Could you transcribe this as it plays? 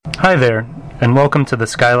Hi there, and welcome to the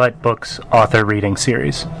Skylight Books author reading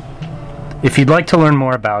series. If you'd like to learn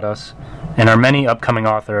more about us and our many upcoming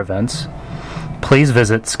author events, please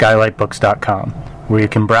visit skylightbooks.com, where you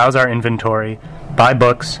can browse our inventory, buy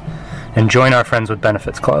books, and join our Friends with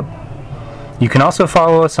Benefits Club. You can also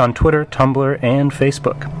follow us on Twitter, Tumblr, and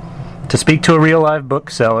Facebook. To speak to a real live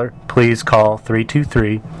bookseller, please call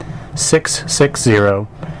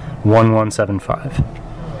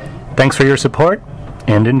 323-660-1175. Thanks for your support,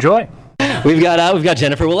 and enjoy. We've got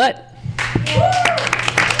Jennifer Ouellette.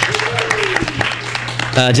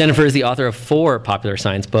 Jennifer is the author of 4 popular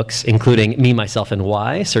science books, including Me, Myself, and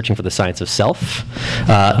Why, Searching for the Science of Self,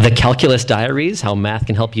 The Calculus Diaries, How Math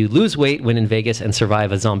Can Help You Lose Weight, Win in Vegas, and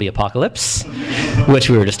Survive a Zombie Apocalypse, which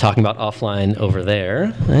we were just talking about offline over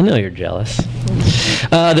there. I know you're jealous.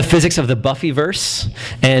 The Physics of the Buffyverse,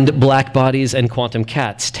 and Black Bodies and Quantum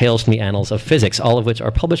Cats, Tales from the Annals of Physics, all of which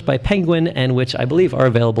are published by Penguin and which I believe are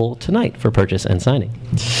available tonight for purchase and signing.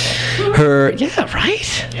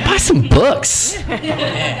 Buy some books.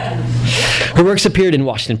 Her works appeared in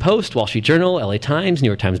Washington Post, Wall Street Journal, LA Times, New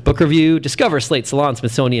York Times Book Review, Discover, Slate, Salon,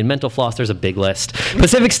 Smithsonian, Mental Floss, there's a big list,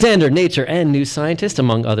 Pacific Standard, Nature, and New Scientist,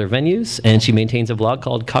 among other venues, and she maintains a blog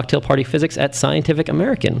called Cocktail Party Physics at Scientific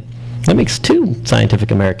American. That makes 2 Scientific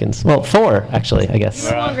Americans. Well, 4, actually, I guess.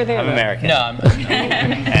 No longer there. I'm American. No, I'm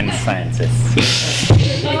and scientist.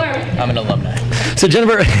 I'm an alumni. So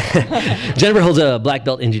Jennifer holds a black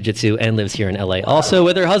belt in jiu-jitsu and lives here in LA, also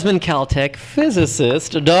with her husband, Caltech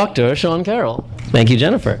physicist, Dr. Sean Carroll. Thank you,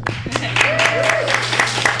 Jennifer.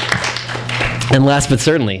 And last but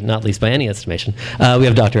certainly not least by any estimation, we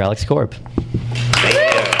have Dr. Alex KORB.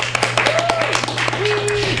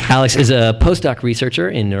 Alex is a postdoc researcher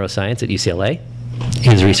in neuroscience at UCLA.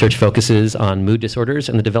 His research focuses on mood disorders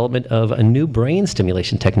and the development of a new brain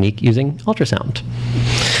stimulation technique using ultrasound.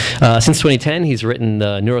 Since 2010, he's written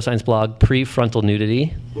the neuroscience blog Prefrontal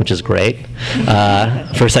Nudity, which is great,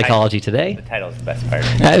 for Psychology Today. The title's the best part.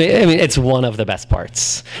 I mean, it's one of the best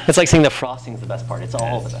parts. It's like saying the frosting's the best part. It's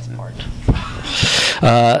all the best part.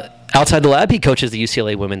 Outside the lab, he coaches the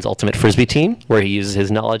UCLA women's ultimate frisbee team, where he uses his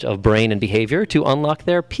knowledge of brain and behavior to unlock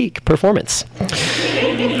their peak performance.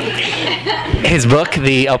 His book,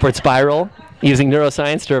 The Upward Spiral, Using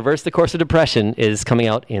Neuroscience to Reverse the Course of Depression, is coming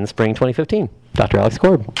out in spring 2015. Dr. Alex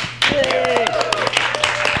KORB.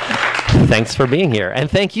 Thanks for being here, and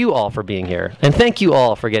thank you all for being here, and thank you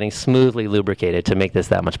all for getting smoothly lubricated to make this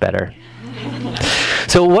that much better.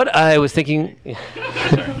 So what I was thinking...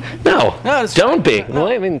 No, don't be. Well,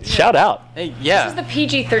 I mean, shout out. Hey, yeah. This is the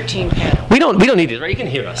PG-13 panel. We don't need it, right? You can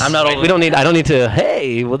hear us. I'm not old. I don't need to,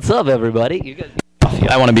 hey, what's up, everybody? You guys...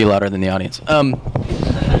 I want to be louder than the audience.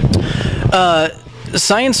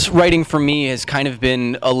 Science writing for me has kind of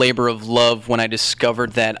been a labor of love when I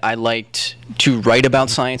discovered that I liked to write about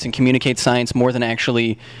science and communicate science more than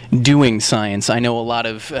actually doing science. I know a lot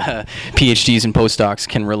of PhDs and postdocs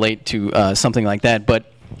can relate to something like that, but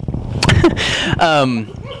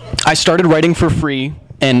I started writing for free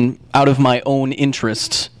and out of my own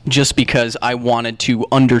interests just because I wanted to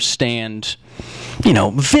understand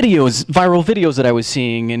viral videos that I was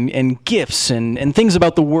seeing and GIFs and things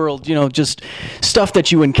about the world, just stuff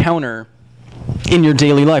that you encounter in your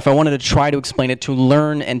daily life. I wanted to try to explain it, to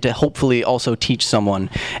learn, and to hopefully also teach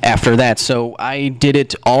someone after that. So I did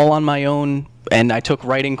it all on my own, and I took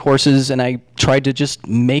writing courses, and I tried to just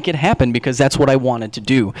make it happen because that's what I wanted to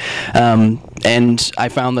do. And I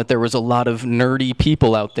found that there was a lot of nerdy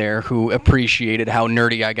people out there who appreciated how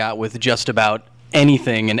nerdy I got with just about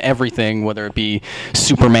anything and everything, whether it be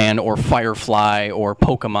Superman or Firefly or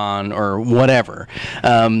Pokemon or whatever.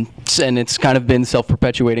 And it's kind of been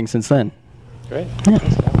self-perpetuating since then. Great. Yeah.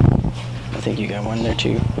 I think you got one there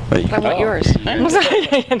too. I want yours.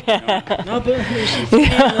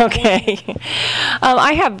 Okay.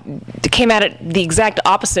 I came at it the exact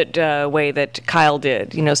opposite way that Kyle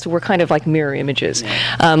did. So we're kind of like mirror images.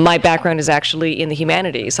 My background is actually in the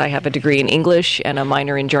humanities. I have a degree in English and a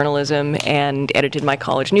minor in journalism, and edited my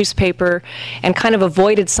college newspaper, and kind of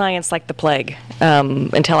avoided science like the plague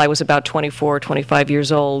until I was about 24, 25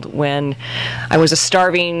 years old, when I was a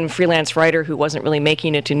starving freelance writer who wasn't really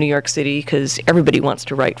making it to New York City, because everybody wants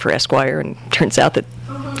to write for Esquire, and turns out that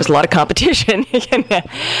there's a lot of competition.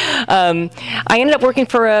 I ended up working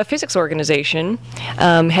for a physics organization,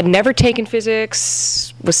 had never taken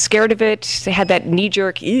physics, was scared of it, had that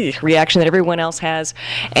knee-jerk reaction that everyone else has,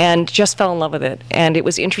 and just fell in love with it. And it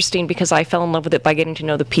was interesting because I fell in love with it by getting to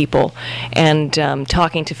know the people and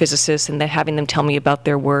talking to physicists and then having them tell me about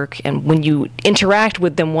their work. And when you interact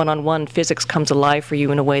with them one-on-one, physics comes alive for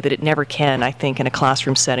you in a way that it never can, I think, in a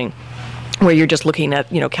classroom setting. where you're just looking at,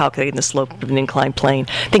 calculating the slope of an inclined plane.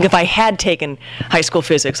 I think if I had taken high school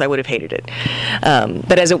physics, I would have hated it.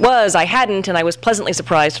 But as it was, I hadn't, and I was pleasantly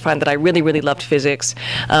surprised to find that I really, really loved physics.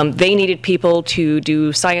 They needed people to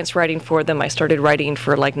do science writing for them. I started writing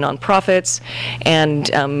for nonprofits, and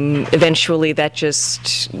eventually that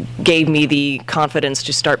just gave me the confidence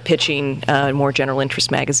to start pitching more general interest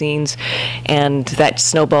magazines, and that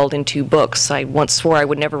snowballed into books. I once swore I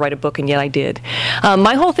would never write a book, and yet I did.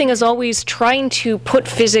 My whole thing is always trying to put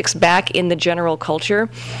physics back in the general culture,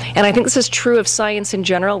 and I think this is true of science in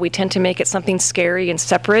general. We tend to make it something scary and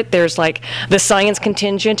separate. There's like the science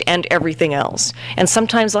contingent and everything else, and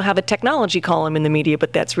sometimes they'll have a technology column in the media,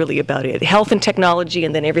 but that's really about it. Health and technology,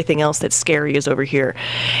 and then everything else that's scary is over here.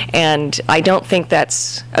 And I don't think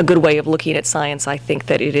that's a good way of looking at science. I think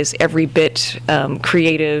that it is every bit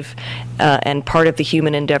creative and part of the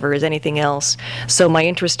human endeavor as anything else. So my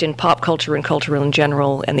interest in pop culture and culture in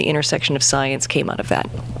general and the intersection of science came out of that.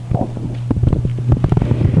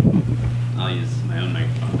 I'll use my own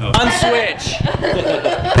microphone. Oh.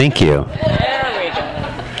 Unswitch. Thank you. There we go.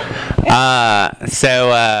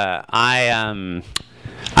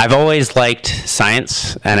 I've always liked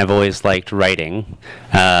science, and I've always liked writing.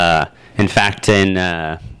 In fact, in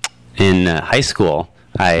high school,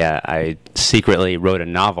 I secretly wrote a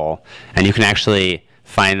novel, and you can actually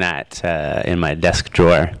find that in my desk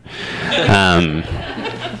drawer.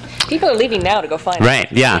 People are leaving now to go find it. Right,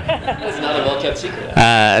 yeah. That's not a well-kept secret.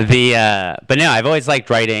 But no, I've always liked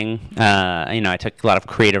writing. I took a lot of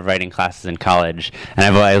creative writing classes in college, and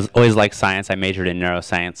I've always liked science. I majored in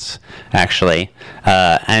neuroscience, actually.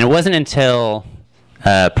 And it wasn't until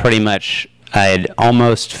pretty much I had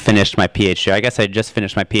almost finished my PhD. I guess I had just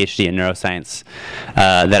finished my PhD in neuroscience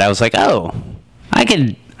that I was like, oh, I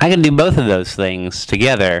can do both of those things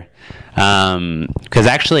together. Because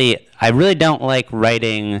actually, I really don't like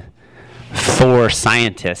writing for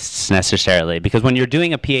scientists necessarily, because when you're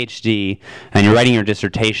doing a PhD and you're writing your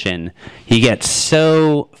dissertation, you get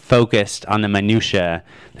so focused on the minutia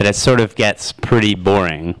that it sort of gets pretty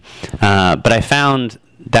boring. But I found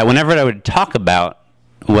that whenever I would talk about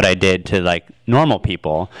what I did to like normal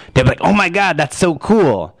people, they'd be like, "Oh my God, that's so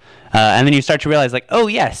cool!" And then you start to realize, like, "Oh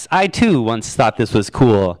yes, I too once thought this was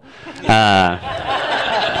cool."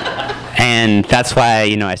 And that's why,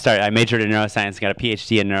 I majored in neuroscience, got a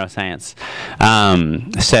PhD in neuroscience.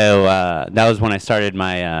 So that was when I started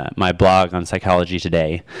my blog on Psychology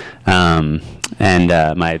Today. I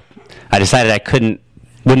decided I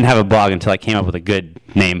wouldn't have a blog until I came up with a good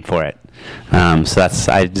name for it. I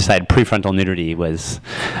decided prefrontal nudity was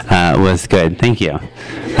good. Thank you.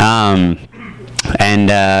 So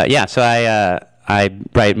I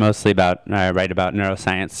write about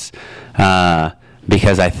neuroscience.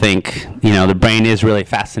 Because I think the brain is really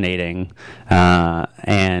fascinating,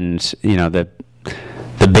 and the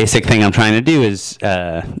basic thing I'm trying to do is,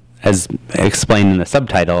 as explained in the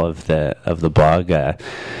subtitle of the blog,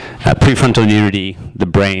 prefrontal nudity, the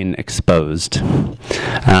brain exposed.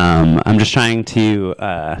 I'm just trying to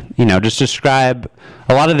just describe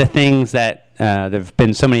a lot of the things that there've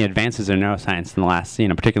been so many advances in neuroscience in the last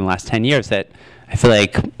particularly in the last 10 years that I feel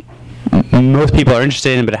like most people are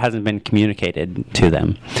interested in, but it hasn't been communicated to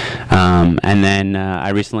them. And then I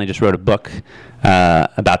recently just wrote a book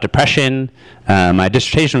about depression. My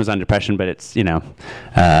dissertation was on depression, but it's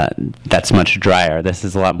that's much drier. This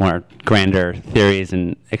is a lot more grander theories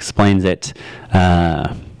and explains it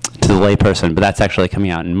to the layperson. But that's actually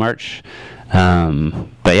coming out in March.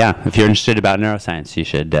 But yeah, if you're interested about neuroscience, you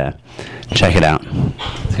should check it out.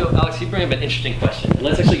 So Alex, you bring up an interesting question.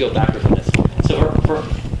 Let's actually go backwards on this. So for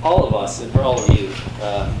all of us and for all of you,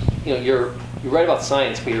 you write about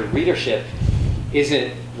science, but your readership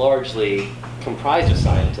isn't largely comprised of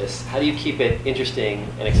scientists. How do you keep it interesting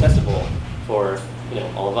and accessible for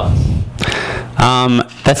all of us?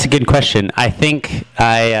 That's a good question. I think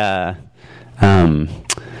I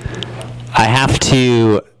have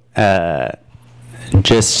to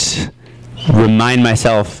just remind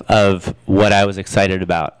myself of what I was excited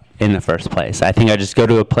about in the first place. I think I just go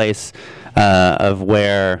to a place of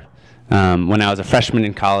where when I was a freshman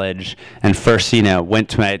in college and first went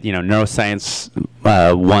to my neuroscience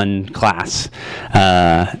 1 class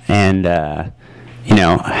and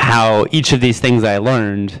how each of these things I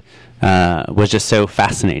learned was just so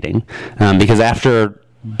fascinating, because after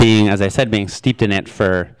being steeped in it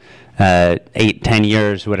for 8-10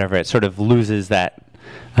 years, whatever, it sort of loses that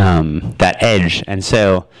edge. And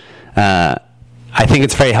so I think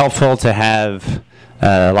it's very helpful to have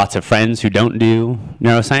lots of friends who don't do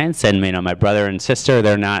neuroscience. And my brother and sister,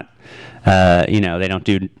 they're not they don't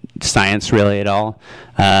do science really at all.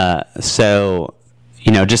 So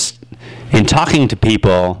just in talking to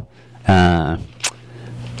people, I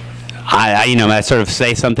sort of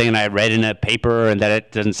say something and I read in a paper and that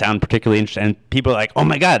it doesn't sound particularly interesting, and people are like, "Oh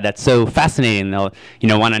my God, that's so fascinating!" And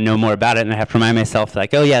they'll want to know more about it, and I have to remind myself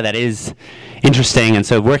like, "Oh yeah, that is interesting." And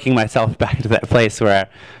so working myself back to that place where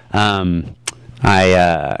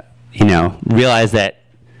I realize that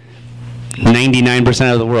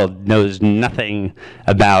 99% of the world knows nothing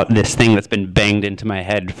about this thing that's been banged into my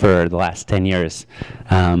head for the last 10 years.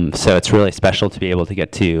 So it's really special to be able to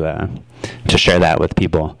get to share that with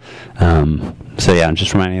people. So yeah, I'm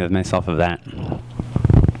just reminding myself of that.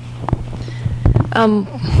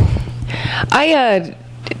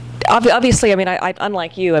 Obviously, I mean, I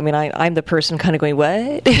unlike you, I mean, I'm the person kind of going,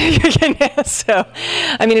 what? So,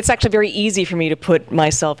 I mean, it's actually very easy for me to put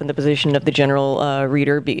myself in the position of the general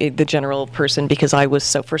reader, the general person, because I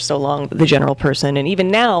was for so long the general person. And even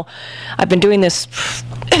now, I've been doing this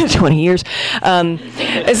 20 years. I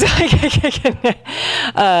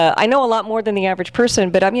know a lot more than the average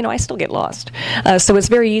person, but I still get lost. So it's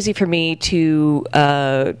very easy for me to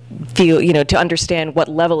feel, to understand what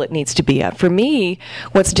level it needs to be at. For me,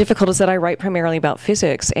 what's difficult is that I write primarily about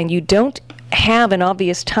physics, and you don't have an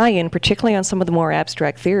obvious tie-in, particularly on some of the more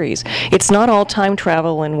abstract theories. It's not all time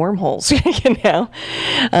travel and wormholes, I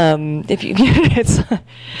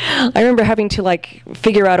remember having to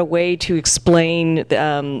figure out a way to explain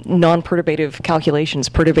non-perturbative calculations,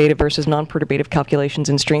 perturbative versus non-perturbative calculations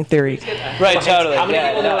in string theory. Right, totally. How many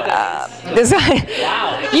people know what that is?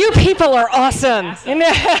 Wow. You people are awesome.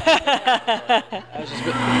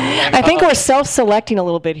 I think we're self-selecting a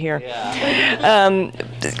little bit here. Yeah. And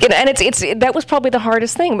that was probably the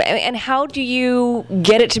hardest thing. And how do you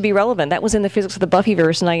get it to be relevant? That was in the physics of the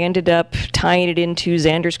Buffyverse, and I ended up tying it into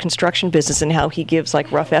Xander's construction business and how he gives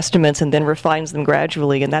rough estimates and then refines them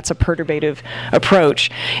gradually, and that's a perturbative approach.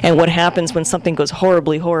 And what happens when something goes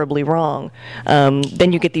horribly, horribly wrong,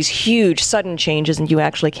 then you get these huge sudden changes, and you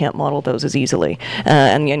actually can't model those as easily,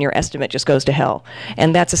 and your estimate just goes to hell.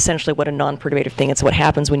 And that's essentially what a non-perturbative thing. It's what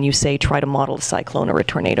happens when you say try to model a cyclone or a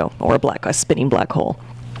tornado or a spinning black hole.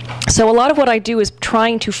 So a lot of what I do is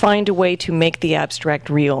trying to find a way to make the abstract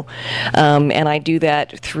real. And I do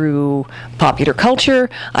that through popular culture.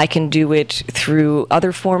 I can do it through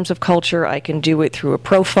other forms of culture. I can do it through a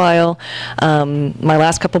profile. My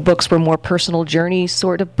last couple books were more personal journey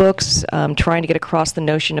sort of books, trying to get across the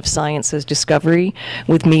notion of science as discovery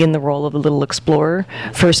with me in the role of a little explorer,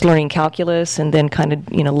 first learning calculus and then kind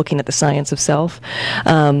of, looking at the science of self.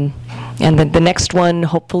 And then the next one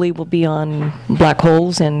hopefully will be on black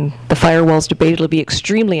holes and the firewalls debate. It'll be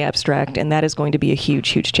extremely abstract, and that is going to be a huge,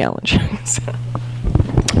 huge challenge.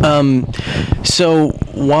 So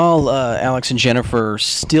while Alex and Jennifer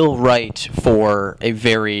still write for a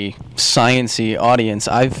very science-y audience,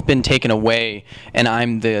 I've been taken away, and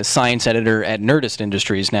I'm the science editor at Nerdist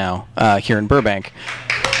Industries now here in Burbank.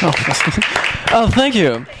 Oh, thank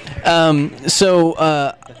you.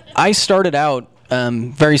 So I started out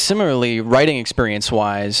very similarly, writing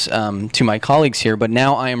experience-wise, to my colleagues here, but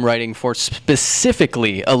now I am writing for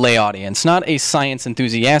specifically a lay audience, not a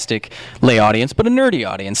science-enthusiastic lay audience, but a nerdy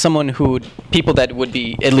audience, people that would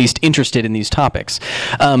be at least interested in these topics.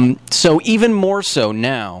 So even more so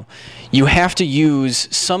now, you have to use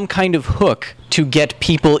some kind of hook to get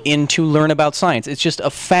people in to learn about science. It's just a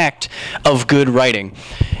fact of good writing.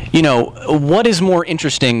 What is more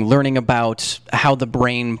interesting, learning about how the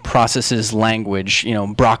brain processes language,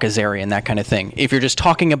 Brach's and that kind of thing? If you're just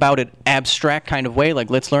talking about it abstract kind of way, like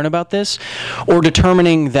let's learn about this, or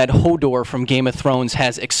determining that Hodor from Game of Thrones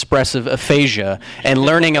has expressive aphasia and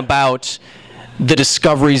learning about the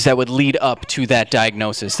discoveries that would lead up to that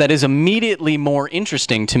diagnosis. That is immediately more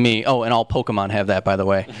interesting to me. Oh, and all Pokemon have that, by the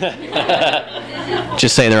way.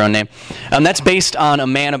 Just say their own name. That's based on a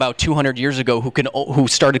man about 200 years ago who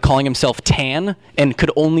started calling himself Tan and could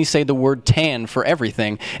only say the word tan for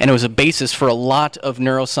everything, and it was a basis for a lot of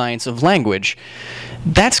neuroscience of language.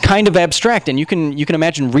 That's kind of abstract, and you can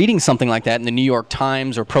imagine reading something like that in the New York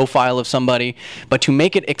Times or profile of somebody, but to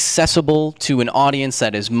make it accessible to an audience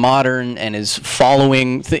that is modern and is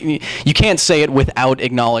following, you can't say it without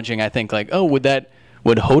acknowledging, I think,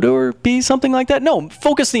 would Hodor be something like that? No,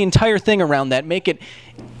 focus the entire thing around that, make it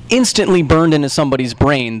instantly burned into somebody's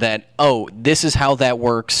brain that, oh, this is how that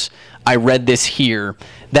works, I read this here,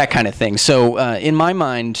 that kind of thing. So in my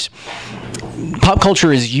mind, pop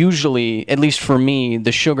culture is usually, at least for me,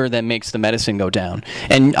 the sugar that makes the medicine go down.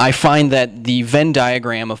 And I find that the Venn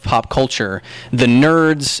diagram of pop culture, the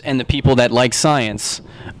nerds and the people that like science,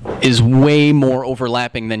 is way more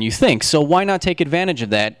overlapping than you think. So why not take advantage of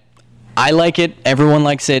that? I like it, everyone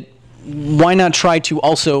likes it, why not try to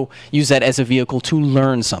also use that as a vehicle to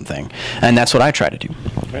learn something? And that's what I try to do.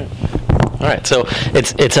 Right. All right, so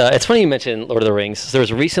it's funny you mentioned Lord of the Rings. There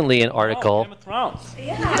was recently an article. Game of Thrones.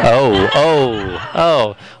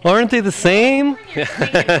 Oh, aren't they the same?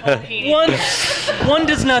 One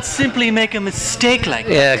does not simply make a mistake like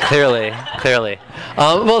that. Yeah, clearly.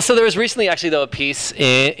 Well, so there was recently actually though a piece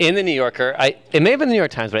in the New Yorker. It may have been the New York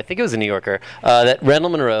Times, but I think it was the New Yorker that Randall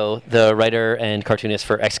Munroe, the writer and cartoonist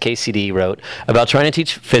for XKCD, wrote about trying to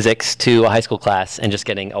teach physics to a high school class and just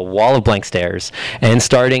getting a wall of blank stares and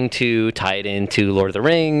starting to tie it into Lord of the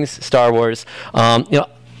Rings, Star Wars.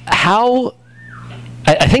 How.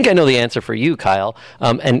 I think I know the answer for you, Kyle.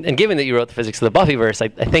 And given that you wrote the physics of the Buffyverse, I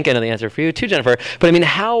think I know the answer for you too, Jennifer. But I mean,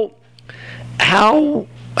 how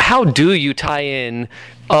do you tie in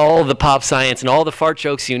all the pop science and all the fart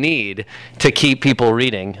jokes you need to keep people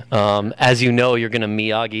reading? As you know, you're going to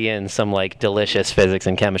Miyagi in some like delicious physics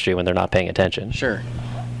and chemistry when they're not paying attention. Sure.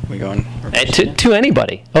 We going to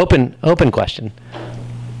anybody. Open question.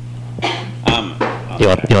 You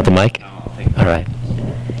want the mic? All right.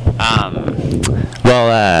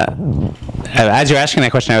 As you're asking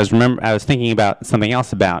that question, I was thinking about something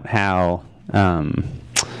else about how,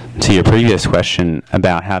 to your previous question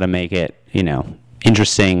about how to make it,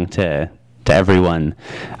 interesting to everyone.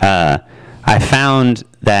 I found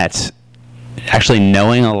that actually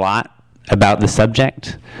knowing a lot about the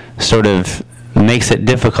subject sort of makes it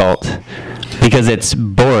difficult because it's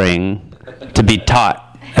boring to be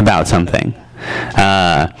taught about something.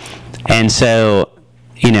 And so,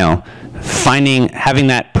 having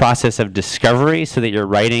that process of discovery so that your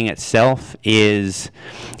writing itself is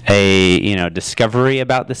a, discovery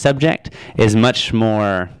about the subject is much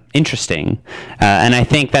more interesting. And I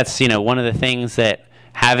think that's, one of the things that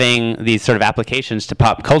having these sort of applications to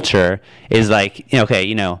pop culture is like,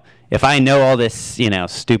 if I know all this,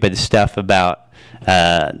 stupid stuff about,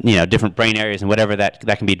 different brain areas and whatever,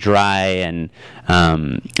 that can be dry and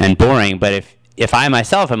boring. But if I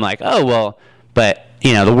myself am like, oh, well, but,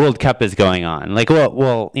 the World Cup is going on. Like,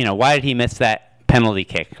 well, why did he miss that penalty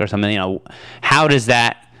kick or something? How does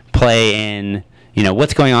that play in,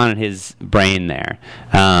 what's going on in his brain there?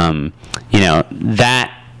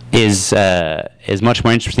 That is much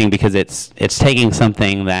more interesting because it's taking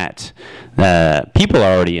something that people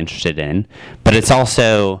are already interested in, but it's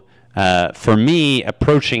also, for me,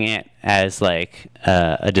 approaching it as like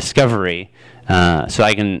a discovery. So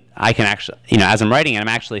I can actually, as I'm writing it, I'm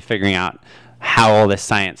actually figuring out how all this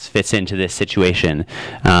science fits into this situation,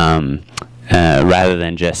 rather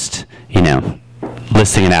than just,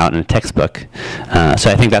 listing it out in a textbook.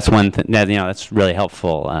 So I think that's one thing that, that's really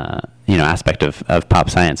helpful, aspect of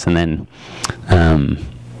pop science. And then,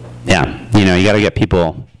 you got to get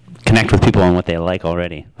people, connect with people on what they like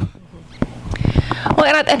already. Well,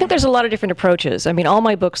 and I think there's a lot of different approaches. I mean, all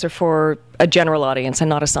my books are for a general audience and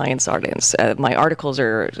not a science audience. My articles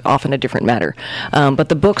are often a different matter. But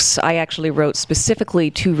the books I actually wrote specifically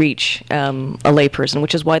to reach a layperson,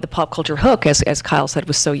 which is why the pop culture hook, as Kyle said,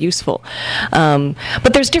 was so useful.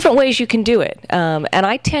 But there's different ways you can do it. And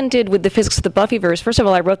I tended, with the physics of the Buffyverse, first of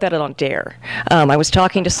all, I wrote that on Dare. I was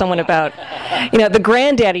talking to someone about, the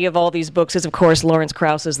granddaddy of all these books is, of course, Lawrence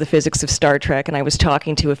Krauss's The Physics of Star Trek, and I was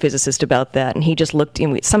talking to a physicist about that, and he just looked,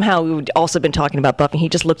 somehow we'd also been talking about Buffy, he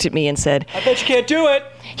just looked at me and said, I bet you can't do it.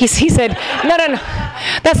 He said, no,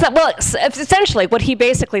 that's not, well, essentially what he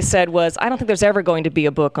basically said was, I don't think there's ever going to be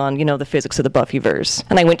a book on, the physics of the Buffyverse.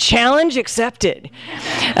 And I went, challenge accepted,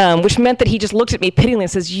 which meant that he just looked at me pityingly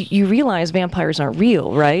and says, you realize vampires aren't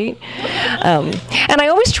real, right? And I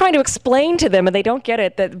always try to explain to them, and they don't get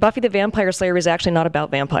it, that Buffy the Vampire Slayer is actually not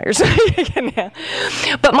about vampires.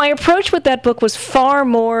 But my approach with that book was far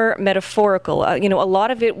more metaphorical. A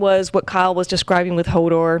lot of it was what Kyle was describing with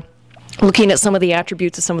Hodor, looking at some of the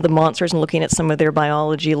attributes of some of the monsters and looking at some of their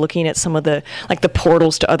biology, looking at some of the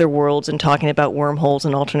portals to other worlds and talking about wormholes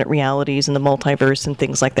and alternate realities and the multiverse and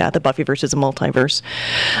things like that. The Buffyverse is a multiverse.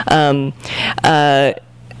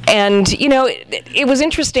 And, it was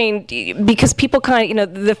interesting because people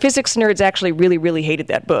the physics nerds actually really, really hated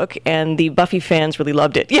that book, and the Buffy fans really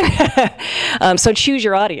loved it. So choose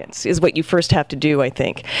your audience is what you first have to do, I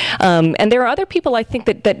think. And there are other people, I think,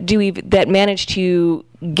 that manage to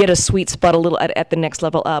get a sweet spot a little at the next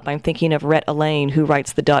level up. I'm thinking of Rhett Elaine, who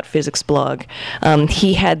writes the Dot Physics blog.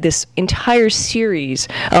 He had this entire series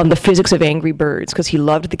on the physics of Angry Birds because he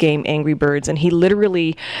loved the game Angry Birds, and he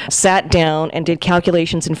literally sat down and did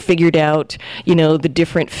calculations and figured out, the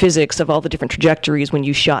different physics of all the different trajectories when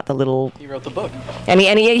you shot the little... He wrote the book. And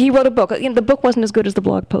he wrote a book. The book wasn't as good as the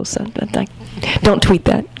blog post. Don't tweet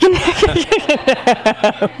that.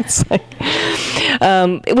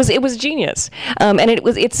 It was genius, and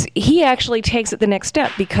he actually takes it the next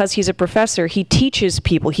step because he's a professor. He teaches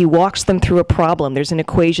people. He walks them through a problem. There's an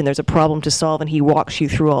equation. There's a problem to solve, and he walks you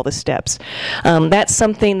through all the steps. That's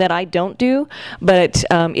something that I don't do, but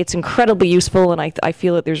it's incredibly useful, and I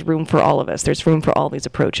feel that there's room for all of us. There's room for all these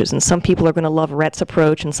approaches, and some people are going to love Rhett's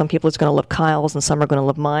approach, and some people are going to love Kyle's, and some are going to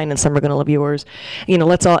love mine, and some are going to love yours.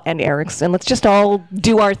 Let's all, and Eric's, and let's just all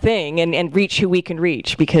do our thing and reach who we can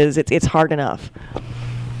reach, because it's hard enough.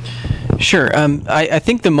 Sure. I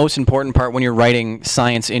think the most important part when you're writing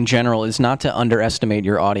science in general is not to underestimate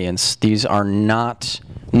your audience. These are not...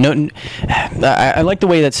 No, I like the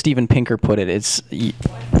way that Steven Pinker put it.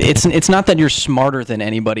 It's not that you're smarter than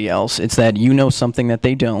anybody else. It's that you know something that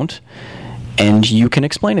they don't, and you can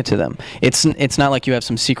explain it to them. It's not like you have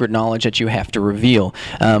some secret knowledge that you have to reveal.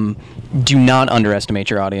 Do not underestimate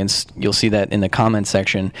your audience. You'll see that in the comments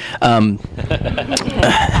section. But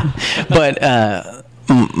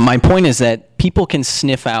my point is that people can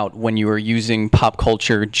sniff out when you are using pop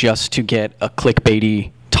culture just to get a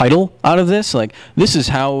clickbaity title out of this. Like, this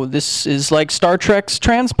is like Star Trek's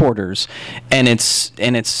transporters, and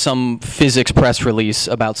it's some physics press release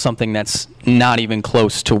about something that's not even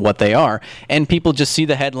close to what they are, and people just see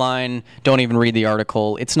the headline, don't even read the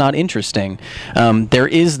article. It's not interesting. There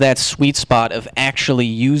is that sweet spot of actually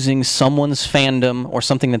using someone's fandom or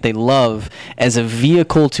something that they love as a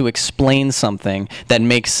vehicle to explain something that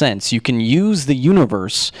makes sense. You can use the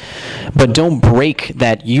universe, but don't break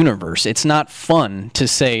that universe. It's not fun to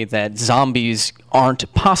say that zombies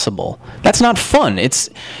aren't possible. That's not fun. It's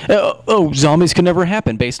zombies could never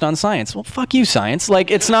happen based on science. Well, fuck you, science. Like,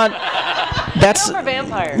 it's not. That's for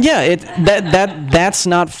vampires. Yeah, that's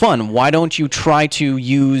not fun. Why don't you try to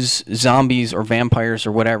use zombies or vampires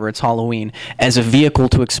or whatever, it's Halloween, as a vehicle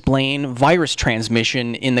to explain virus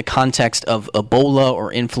transmission in the context of Ebola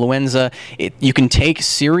or influenza? You can take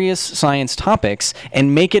serious science topics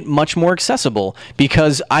and make it much more accessible,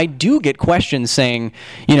 because I do get questions saying,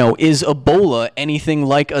 is Ebola anything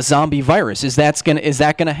like a zombie virus? Is that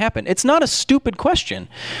gonna happen? It's not a stupid question,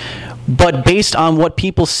 but based on what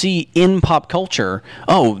people see in pop culture,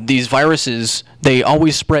 these viruses, they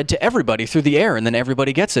always spread to everybody through the air, and then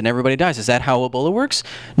everybody gets it and everybody dies. Is that how Ebola works?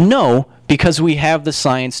 No, because we have the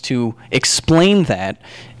science to explain that,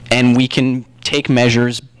 and we can take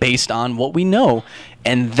measures based on what we know.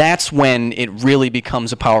 And that's when it really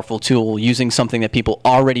becomes a powerful tool, using something that people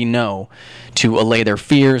already know to allay their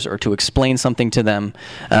fears or to explain something to them.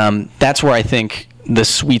 That's where I think the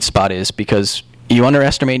sweet spot is, because you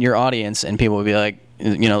underestimate your audience, and people will be like,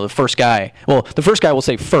 the first guy will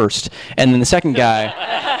say first, and then the second guy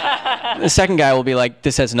will be like,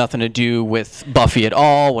 this has nothing to do with Buffy at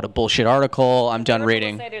all. What a bullshit article. I'm done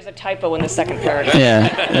reading. Say there's a typo in the second paragraph. Yeah,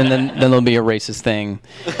 and then there'll be a racist thing,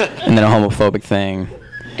 and then a homophobic thing.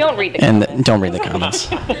 Don't read the comments. And don't read the comments.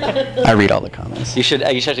 I read all the comments. You should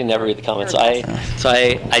actually never read the comments.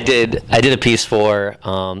 I did a piece for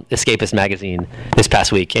Escapist magazine this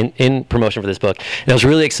past week in promotion for this book, and I was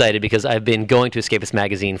really excited because I've been going to Escapist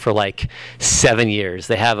magazine for like 7 years.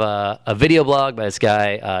 They have a video blog by this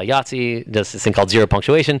guy Yahtzee, does this thing called Zero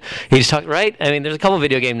Punctuation. He just talks, right? I mean, there's a couple of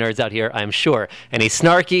video game nerds out here, I'm sure, and he's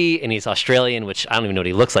snarky and he's Australian, which I don't even know what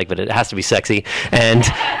he looks like, but it has to be sexy. And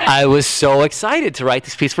I was so excited to write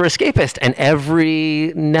this piece for Escapist, and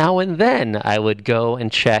every now and then I would go and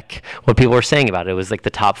check what people were saying about it. It was like the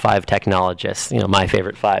top 5 technologists, my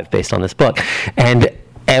favorite 5 based on this book, and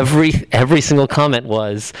every single comment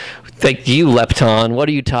was like, you Lepton, what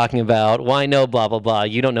are you talking about? Why no, blah, blah, blah.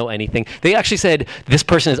 You don't know anything. They actually said, this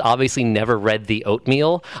person has obviously never read The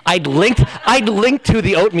Oatmeal. I'd linked to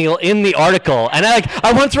The Oatmeal in the article, and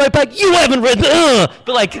I wanted to write back, you haven't read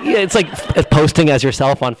but it's like posting as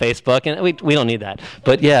yourself on Facebook, and we don't need that.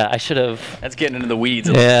 But yeah, I should have. That's getting into the weeds.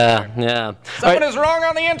 Yeah. Someone is wrong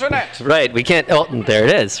on the internet. Right, we can't, there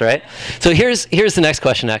it is, right? So here's the next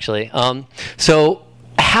question, actually. So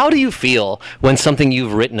how do you feel when something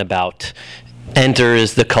you've written about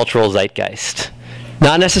enters the cultural zeitgeist?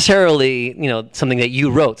 Not necessarily, something that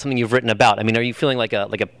you wrote, something you've written about. I mean, are you feeling like a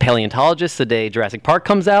paleontologist the day Jurassic Park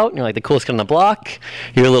comes out? And you're like the coolest kid on the block.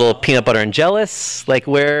 You're a little peanut butter and jealous. Like,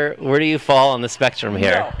 where do you fall on the spectrum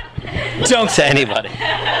here? No. Don't say anybody.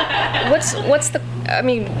 What's the? I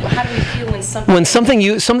mean, how do you feel when something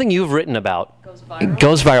you've written about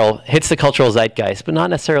goes viral, hits the cultural zeitgeist, but not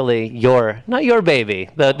necessarily not your baby,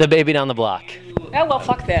 the baby down the block. Oh, well,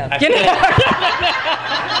 fuck them. I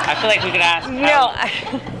feel like we could ask. No.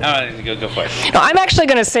 Go for it. No, I'm actually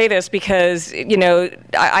going to say this because,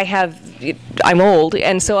 I'm old,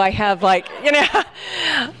 and so I have, what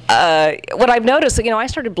I've noticed, I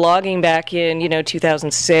started blogging back in,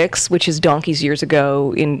 2006, which is donkey's years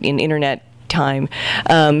ago in internet time,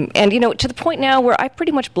 and to the point now where I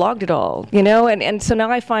pretty much blogged it all, and so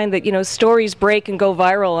now I find that stories break and go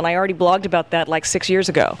viral, and I already blogged about that like 6 years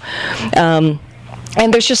ago.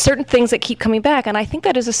 And there's just certain things that keep coming back, and I think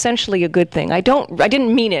that is essentially a good thing. I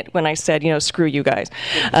didn't mean it when I said, screw you guys,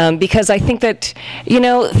 because I think that,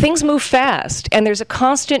 things move fast, and there's a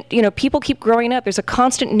constant, people keep growing up. There's a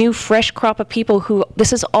constant new, fresh crop of people who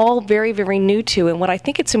this is all very, very new to, and what I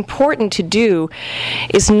think it's important to do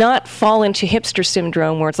is not fall into hipster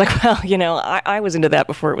syndrome where it's like, well, I was into that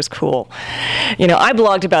before it was cool. I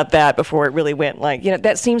blogged about that before it really went,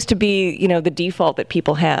 that seems to be, the default that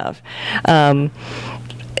people have.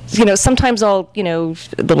 Sometimes I'll, a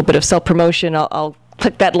little bit of self-promotion, I'll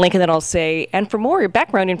click that link and then I'll say, and for more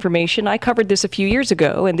background information, I covered this a few years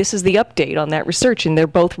ago, and this is the update on that research, and they're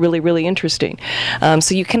both really, really interesting.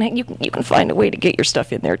 So you can find a way to get your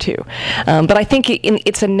stuff in there too. But I think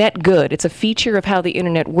it's a net good. It's a feature of how the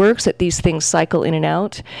internet works, that these things cycle in and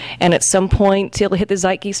out, and at some point it'll hit the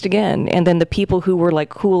zeitgeist again, and then the people who were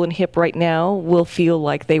cool and hip right now will feel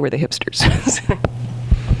like they were the hipsters.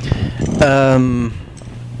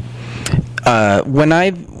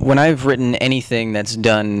 When I've written anything that's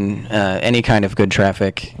done any kind of good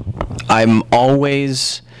traffic, I'm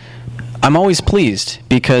always pleased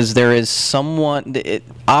because there is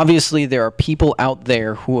obviously there are people out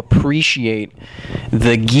there who appreciate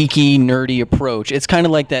the geeky, nerdy approach. It's kind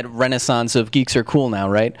of like that renaissance of geeks are cool now,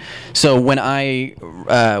 right? So when I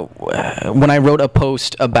wrote a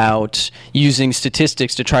post about using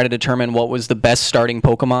statistics to try to determine what was the best starting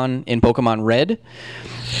Pokemon in Pokemon Red,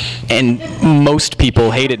 and most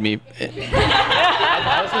people hated me.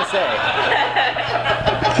 I was going to say.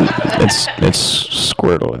 It's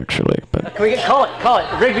Squirtle, actually. But Can we call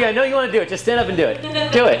it. Rigby, I know you want to do it. Just stand up and do it.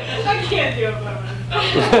 Do it. I can't do it.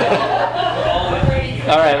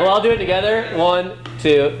 All right, well, I'll do it together. 1,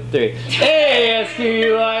 2, 3.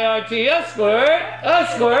 A-S-Q-U-I-R-T, a squirt, a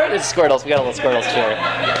squirt. It's Squirtles. We got a little Squirtles cheer.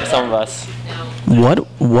 Some of us. What?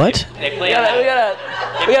 They play We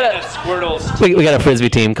got a Squirtles. We got a frisbee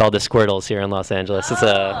team called the Squirtles here in Los Angeles. It's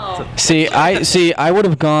a I would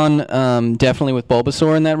have gone definitely with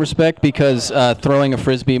Bulbasaur in that respect because throwing a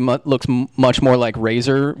frisbee looks much more like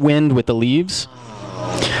razor wind with the leaves.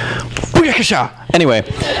 Anyway,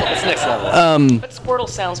 it's next level. But Squirtle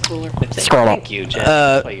sounds cooler. Thank you, Jen.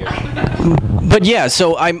 But yeah,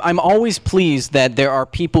 so I'm always pleased that there are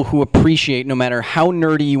people who appreciate, no matter how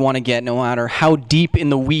nerdy you want to get, no matter how deep in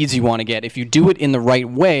the weeds you want to get, if you do it in the right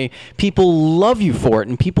way, people love you for it,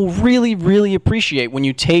 and people really, really appreciate when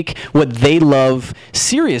you take what they love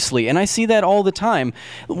seriously. And I see that all the time.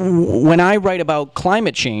 When I write about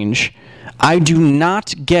climate change, I do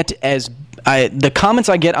not get the comments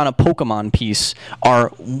I get on a Pokemon piece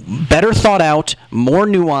are better thought out, more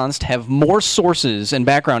nuanced, have more sources and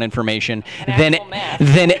background information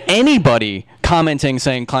than anybody commenting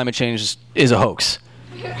saying climate change is a hoax.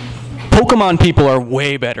 Pokemon people are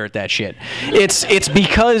way better at that shit. It's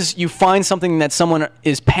because you find something that someone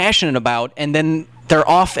is passionate about, and then they're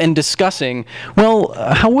off and discussing, well,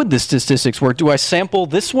 how would the statistics work? Do I sample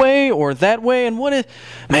this way or that way? And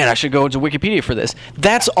man, I should go to Wikipedia for this.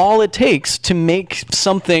 That's all it takes to make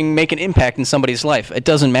an impact in somebody's life. It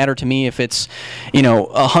doesn't matter to me if it's,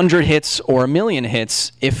 100 hits or 1,000,000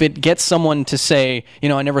 hits. If it gets someone to say,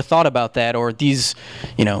 I never thought about that, or these,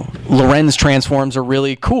 Lorentz transforms are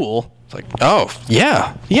really cool. It's like, oh,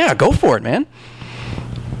 yeah, go for it, man.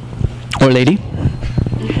 Or lady.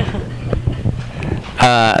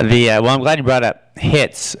 Well, I'm glad you brought up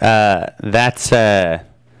hits. That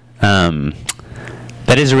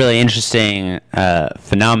is a really interesting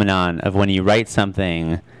phenomenon of when you write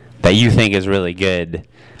something that you think is really good,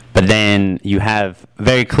 but then you have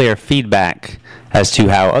very clear feedback as to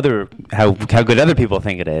how good other people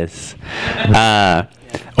think it is, or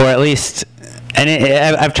at least. And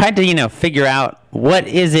I've tried to figure out what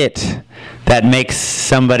is it that makes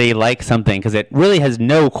somebody like something, because it really has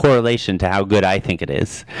no correlation to how good I think it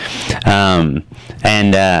is. So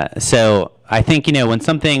I think when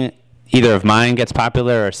something either of mine gets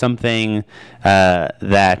popular or something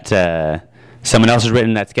that someone else has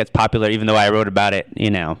written that gets popular, even though I wrote about it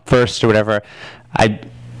first or whatever, I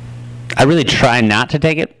really try not to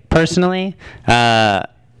take it personally.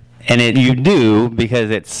 And you do, because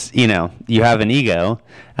it's you have an ego,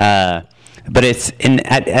 but it's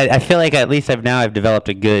I feel like at least I've developed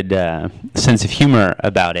a good sense of humor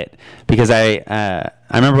about it, because I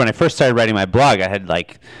remember when I first started writing my blog, I had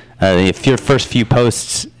like the first few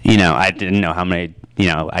posts, I didn't know how many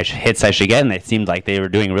hits I should get, and they seemed like they were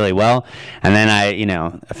doing really well. And then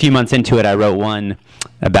a few months into it, I wrote one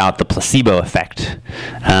about the placebo effect,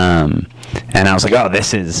 and I was like,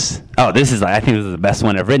 this is I think this is the best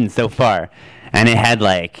one I've written so far. And it had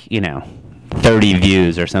 30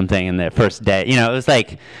 views or something in the first day. It was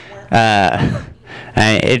like,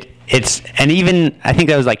 it's and even I think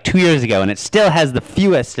that was like 2 years ago, and it still has the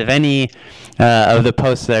fewest of any of the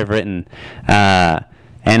posts that I've written. And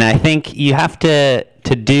I think you have to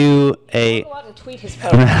do a. Go out and tweet his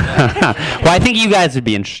post. Well, I think you guys would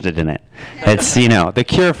be interested in it. It's the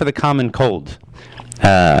cure for the common cold.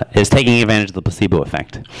 Is taking advantage of the placebo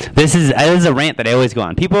effect. This is a rant that I always go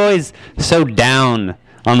on. People are always so down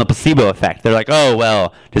on the placebo effect. They're like, oh,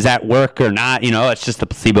 well, does that work or not? It's just the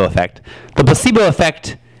placebo effect. The placebo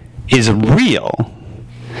effect is real.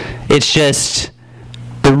 It's just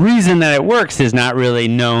the reason that it works is not really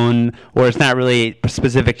known, or it's not really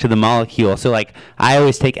specific to the molecule. So, I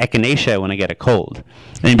always take echinacea when I get a cold.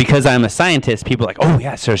 And because I'm a scientist, people are like, oh,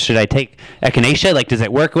 yeah, so should I take echinacea? Does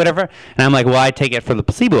it work, whatever? And I'm like, well, I take it for the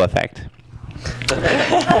placebo effect.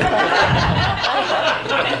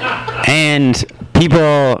 And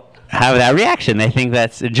people have that reaction. They think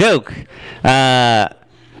that's a joke. But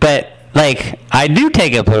I do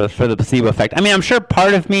take it for the placebo effect. I mean, I'm sure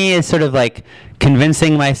part of me is sort of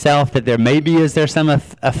convincing myself that there is some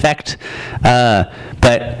effect.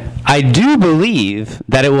 But I do believe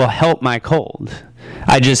that it will help my cold.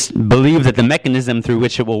 I just believe that the mechanism through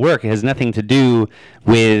which it will work has nothing to do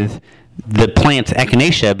with the plant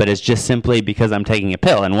echinacea, but it's just simply because I'm taking a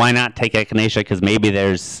pill. And why not take echinacea? Because maybe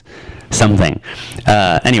there's something.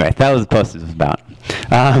 Anyway, that was the post it was about.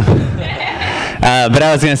 But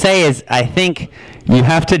I was going to say is I think you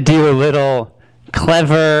have to do a little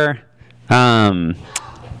clever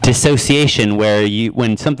dissociation where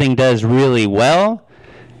when something does really well,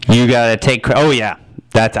 you got to take,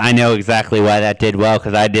 I know exactly why that did well,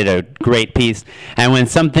 because I did a great piece. And when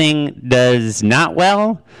something does not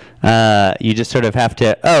well, you just sort of have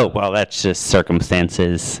to, that's just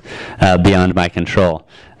circumstances beyond my control.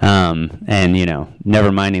 And,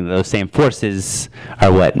 never minding that those same forces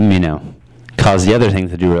are what, cause the other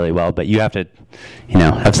things to do really well. But you have to,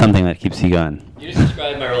 have something that keeps you going. You just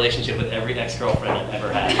described my relationship with every ex-girlfriend I've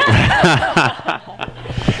ever had.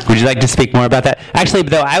 Would you like to speak more about that? Actually,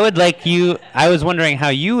 though, I was wondering how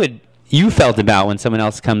you felt about when someone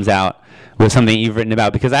else comes out with something you've written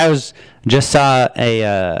about, because I just saw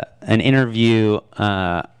an interview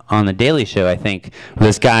on the Daily Show, I think, with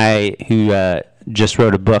this guy who just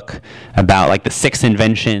wrote a book about the 6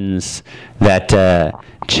 inventions that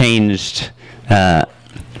changed.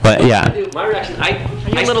 But yeah, my reaction. Are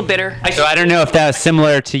you a little bitter? So I don't know if that was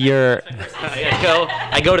similar to your.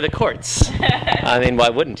 I go to the courts. I mean, why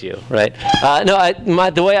wouldn't you, right?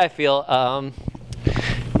 The way I feel.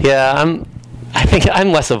 I think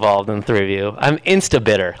I'm less evolved than the three of you. I'm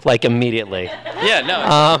insta-bitter, immediately. Yeah,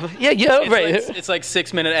 no. Right. It's like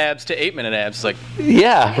 6-minute abs to 8-minute abs.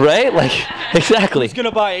 Yeah, right? Exactly. Who's going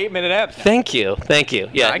to buy 8-minute abs? Thank you.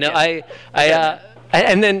 Yeah,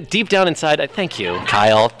 and then deep down inside, I thank you,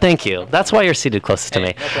 Kyle. Thank you. That's why you're seated closest to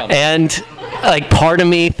me. No problem. And part of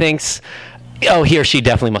me thinks, oh, he or she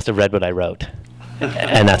definitely must have read what I wrote.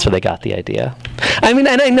 And that's where they got the idea. I mean,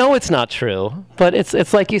 and I know it's not true, but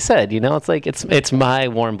it's like you said, it's my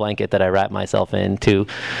warm blanket that I wrap myself in to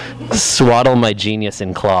swaddle my genius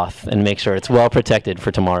in cloth and make sure it's well protected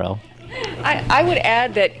for tomorrow. I would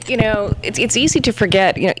add that, it's easy to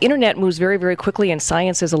forget, internet moves very, very quickly, and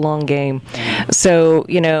science is a long game. So,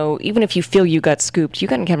 even if you feel you got scooped, you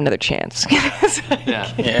got to have another chance. Yes.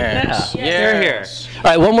 They're here. All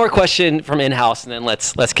right, one more question from in-house, and then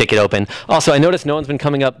let's kick it open. Also, I noticed no one's been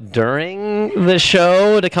coming up during the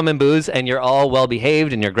show to come and booze, and you're all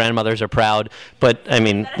well-behaved, and your grandmothers are proud. But, I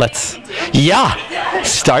mean,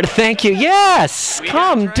 start a thank you. Yes,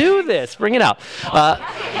 come, do this. Bring it out.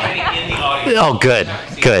 Oh, good.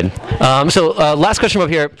 So last question from up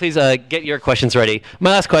here. Please get your questions ready. My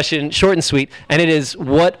last question, short and sweet, and it is,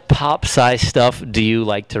 what pop-size stuff do you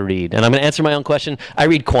like to read? And I'm going to answer my own question. I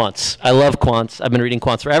read quants. I love quants. I've been reading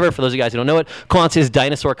quants forever. For those of you guys who don't know it, quants is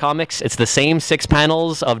dinosaur comics. It's the same 6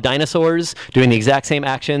 panels of dinosaurs doing the exact same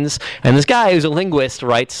actions. And this guy who's a linguist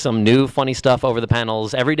writes some new funny stuff over the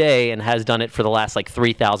panels every day and has done it for the last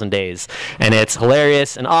 3,000 days. And it's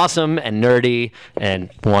hilarious and awesome and nerdy and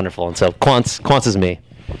wonderful. And so quants is me.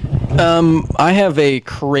 I have a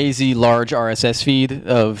crazy large RSS feed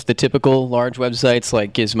of the typical large websites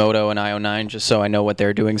like Gizmodo and IO9, just so I know what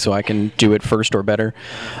they're doing, so I can do it first or better.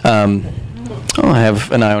 I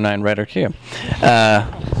have an IO9 Redder here.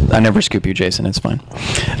 I never scoop you, Jason. It's fine.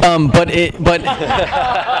 But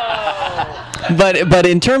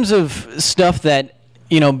in terms of stuff that,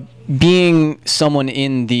 being someone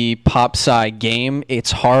in the pop sci game,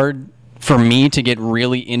 it's hard for me to get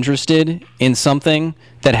really interested in something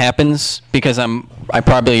that happens because I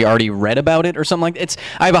probably already read about it or something like that.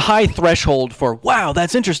 I have a high threshold for, wow,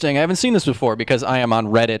 that's interesting. I haven't seen this before, because I am on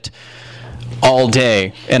Reddit all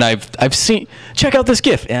day, and I've seen, check out this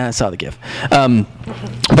GIF. Yeah, I saw the GIF.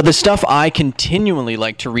 But the stuff I continually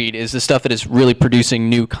like to read is the stuff that is really producing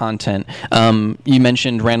new content. You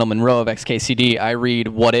mentioned Randall Munroe of XKCD. I read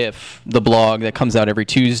What If, the blog that comes out every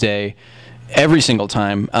Tuesday, every single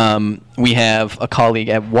time. We have a colleague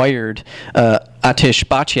at Wired, Atish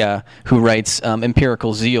Bhatia, who writes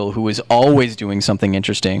Empirical Zeal, who is always doing something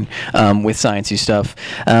interesting with sciencey stuff.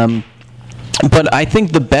 But I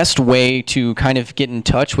think the best way to kind of get in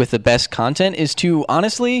touch with the best content is to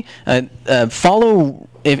honestly follow,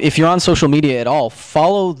 if you're on social media at all,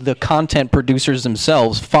 follow the content producers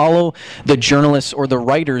themselves, follow the journalists or the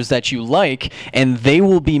writers that you like, and they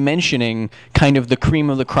will be mentioning kind of the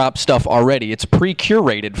cream of the crop stuff already. It's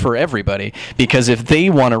pre-curated for everybody, because if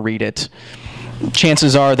they want to read it,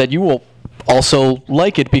 chances are that you will also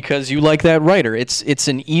like it because you like that writer. It's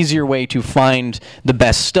an easier way to find the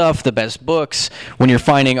best stuff, the best books, when you're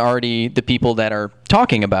finding already the people that are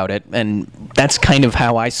talking about it. And that's kind of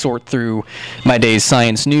how I sort through my day's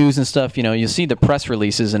science news and stuff. You see the press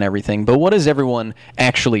releases and everything, but what is everyone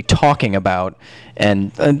actually talking about?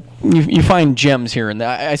 And you find gems here and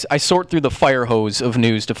there. I sort through the fire hose of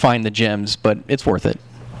news to find the gems, but it's worth it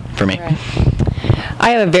for me. Right. I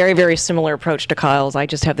have a very, very similar approach to Kyle's. I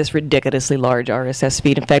just have this ridiculously large RSS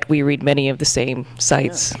feed. In fact, we read many of the same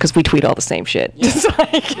sites because we tweet all the same shit.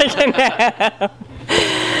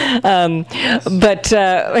 But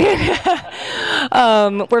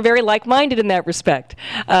we're very like-minded in that respect.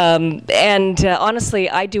 And honestly,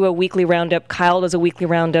 I do a weekly roundup. Kyle does a weekly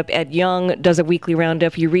roundup. Ed Young does a weekly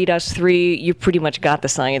roundup. You read us three, you pretty much got the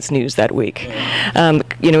science news that week.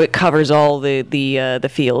 It covers all the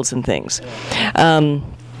fields and things. But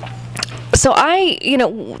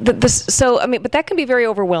that can be very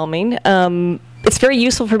overwhelming. It's very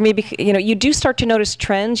useful for me because, you do start to notice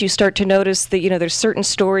trends. You start to notice that, there's certain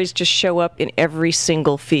stories just show up in every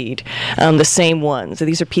single feed, the same ones. So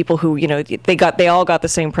these are people who, they all got the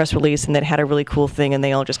same press release and that had a really cool thing and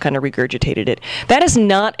they all just kind of regurgitated it. That is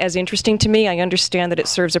not as interesting to me. I understand that it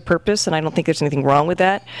serves a purpose and I don't think there's anything wrong with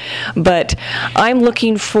that. But I'm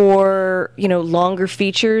looking for, longer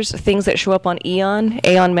features, things that show up on Aeon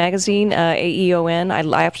magazine, AEON.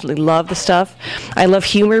 I absolutely love the stuff. I love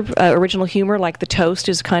humor, original humor, like The Toast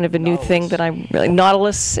is kind of a new thing that I'm really,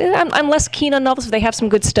 Nautilus, I'm less keen on novels, but they have some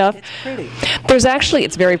good stuff. It's pretty.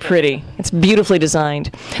 It's very pretty. It's beautifully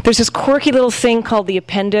designed. There's this quirky little thing called The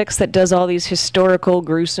Appendix that does all these historical,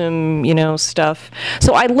 gruesome, stuff.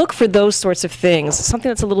 So I look for those sorts of things, something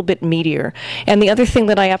that's a little bit meatier. And the other thing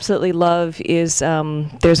that I absolutely love is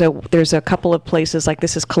there's a couple of places, like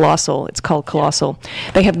this is Colossal. It's called Colossal.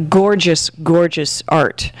 They have gorgeous, gorgeous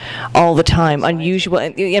art all the time, unusual,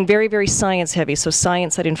 and very, very science heavy, so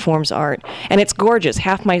science that informs art. And it's gorgeous.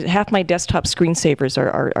 Half my desktop screensavers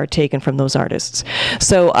are taken from those artists.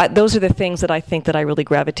 So those are the things that I think that I really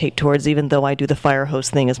gravitate towards, even though I do the fire hose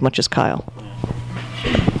thing as much as Kyle.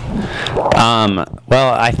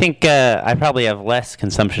 Well, I think I probably have less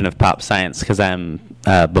consumption of pop science because I'm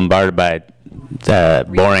bombarded by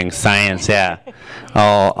boring science,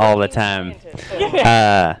 all the time.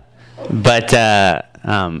 But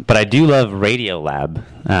I do love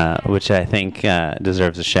Radiolab, which I think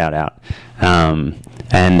deserves a shout out.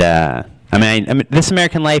 This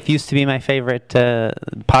American Life used to be my favorite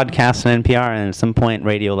podcast on NPR, and at some point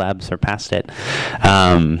Radiolab surpassed it.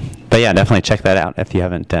 But yeah, definitely check that out if you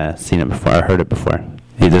haven't seen it before or heard it before.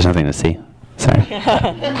 There's nothing to see. Sorry.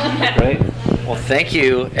 Great. Well, thank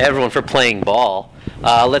you everyone for playing ball.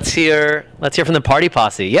 Let's hear from the party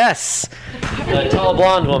posse. Yes, the tall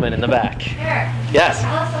blonde woman in the back. Sure. Yes.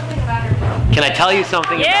 Tell us something about her. Can I tell you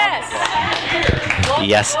something? Yes.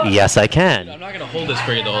 Yes, I can. I'm not going to hold this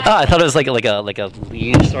for you the whole Oh, time. I thought it was like a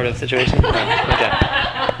lead sort of situation. Okay.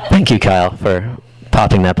 Thank you, Kyle, for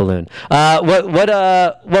popping that balloon.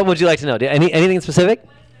 What would you like to know? Anything specific?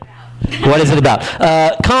 What is it about?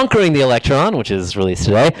 Conquering the Electron, which is released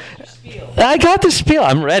today. I got the spiel.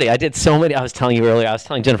 I'm ready. I did so many. I was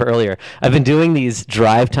telling Jennifer earlier, I've been doing these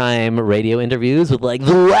drive time radio interviews with like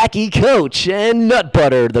the wacky coach and Nut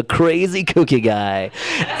Butter, the crazy kooky guy.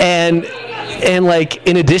 And like,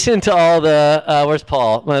 in addition to all the, where's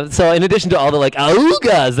Paul? So in addition to all the like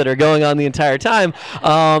augas that are going on the entire time,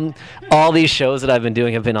 all these shows that I've been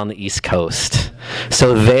doing have been on the East Coast.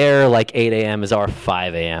 So their like 8 a.m. is our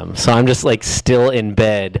 5 a.m. So I'm just like still in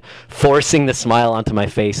bed, forcing the smile onto my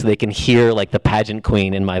face so they can hear like the pageant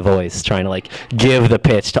queen in my voice, trying to like give the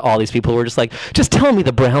pitch to all these people who are just like, just tell me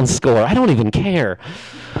the Browns score. I don't even care.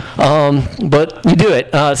 But you do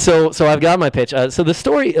it. So I've got my pitch. So the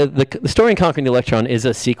story in Conquering the Electron is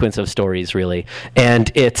a sequence of stories, really,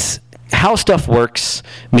 and it's how stuff works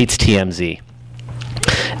meets TMZ.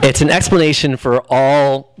 It's an explanation for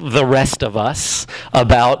all the rest of us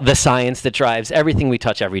about the science that drives everything we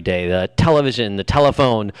touch every day, the television, the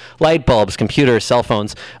telephone, light bulbs, computers, cell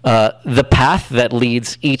phones, the path that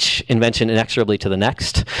leads each invention inexorably to the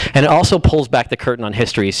next. And it also pulls back the curtain on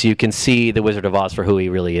history so you can see the Wizard of Oz for who he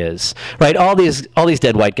really is. Right? All these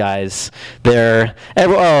dead white guys, they're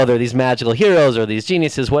these magical heroes or these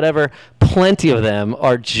geniuses, whatever. Plenty of them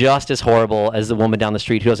are just as horrible as the woman down the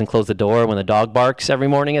street who doesn't close the door when the dog barks every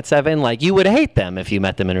morning at 7. Like, you would hate them if you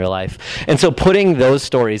met them in real life. And so putting those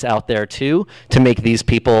stories out there too to make these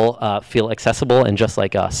people feel accessible and just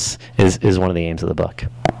like us is one of the aims of the book. So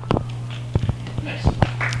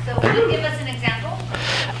will you give us an example?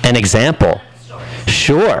 An example?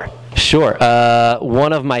 Sure.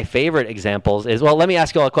 One of my favorite examples is, well, let me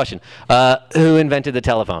ask you all a question. Who invented the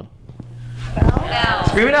telephone? Bell.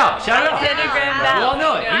 Scream it out. Shout it out. Alexander Graham Bell. You all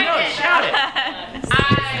know it. You know it. Shout it.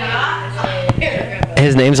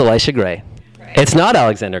 His name's Elisha Gray. It's not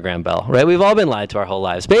Alexander Graham Bell, right? We've all been lied to our whole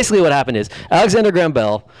lives. Basically what happened is Alexander Graham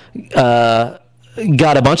Bell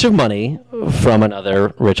got a bunch of money from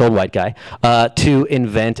another rich old white guy to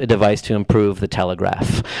invent a device to improve the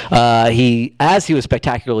telegraph. As he was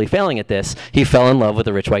spectacularly failing at this, he fell in love with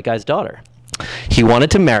the rich white guy's daughter. He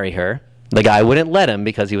wanted to marry her. The guy wouldn't let him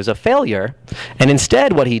because he was a failure. And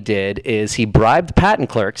instead what he did is he bribed patent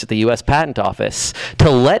clerks at the U.S. Patent Office to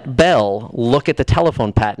let Bell look at the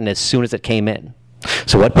telephone patent as soon as it came in.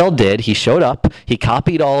 So what Bell did, he showed up, he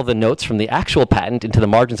copied all of the notes from the actual patent into the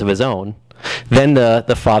margins of his own. Then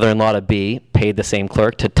the father-in-law to be paid the same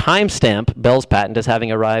clerk to timestamp Bell's patent as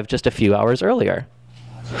having arrived just a few hours earlier.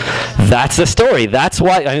 That's the story. That's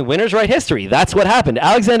why, winners write history. That's what happened.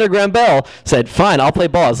 Alexander Graham Bell said, fine, I'll play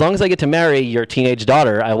ball. As long as I get to marry your teenage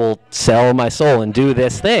daughter, I will sell my soul and do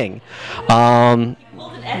this thing.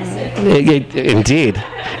 Indeed.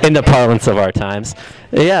 In the parlance of our times.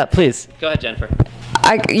 Yeah, please. Go ahead, Jennifer.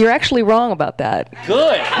 You're actually wrong about that.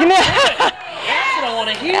 Good. That's what I want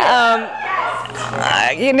to hear.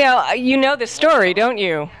 You know the story, don't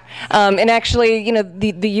you? And actually,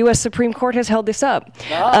 the U.S. Supreme Court has held this up.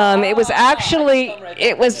 It was actually, are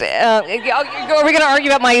we going to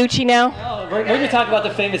argue about Maiucci now? No, we're going to talk about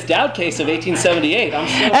the famous Dowd case of 1878. I'm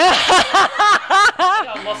still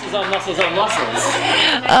muscles on muscles on muscles.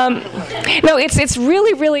 No, it's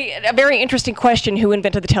really, really a very interesting question, who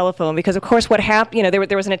invented the telephone, because of course what happened,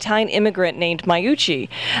 there was an Italian immigrant named Maiucci,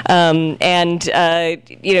 and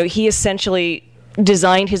he essentially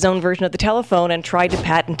designed his own version of the telephone and tried to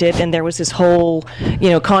patent it, and there was this whole,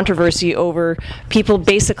 controversy over people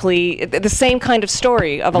basically, the same kind of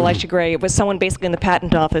story of Elisha Gray. It was someone basically in the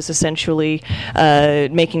patent office essentially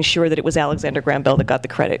making sure that it was Alexander Graham Bell that got the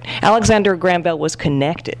credit. Alexander Graham Bell was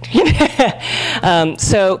connected. But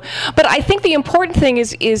I think the important thing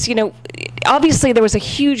is obviously there was a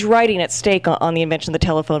huge writing at stake on the invention of the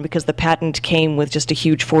telephone, because the patent came with just a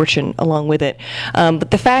huge fortune along with it.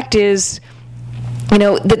 But the fact is,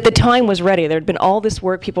 the time was ready. There had been all this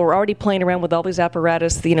work. People were already playing around with all these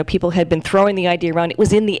apparatus. People had been throwing the idea around. It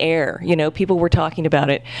was in the air. People were talking about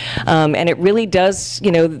it. And it really does,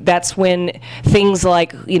 that's when things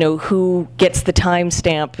like, who gets the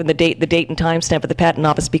timestamp and the date and timestamp at the patent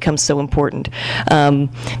office becomes so important. The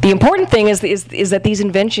important thing is that these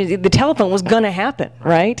inventions, the telephone was going to happen,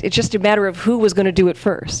 right? It's just a matter of who was going to do it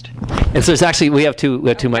first. And so it's actually, we have two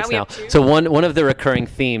mics now. So one of the recurring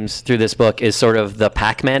themes through this book is sort of the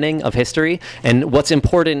Pac-Manning of history. And what's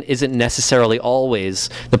important isn't necessarily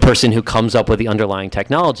always the person who comes up with the underlying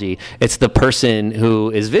technology. It's the person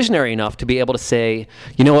who is visionary enough to be able to say,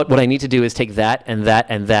 what I need to do is take that and that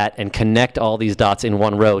and that and connect all these dots in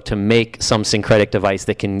one row to make some syncretic device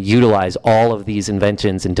that can utilize all of these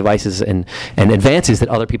inventions and devices and advances that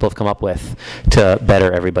other people have come up with to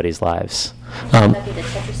better everybody's lives. Would that be the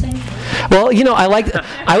Tetris thing? Well,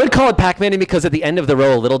 I would call it Pac-Man because at the end of the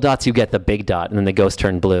row of little dots, you get the big dot, and then the ghost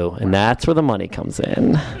turn blue, and that's where the money comes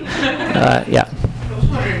in. Yeah. I was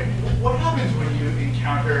wondering, what happens when you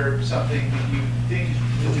encounter something that you think is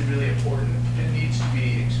really, really important and needs to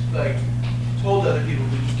be told to other people,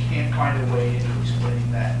 but you can't find a way into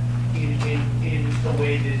explaining that in a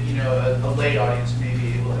way that a lay audience may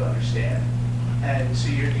be able to understand, and so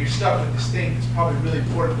you're stuck with this thing that's probably really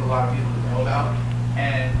important for a lot of people to know about,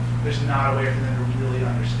 and there's not a way for them to really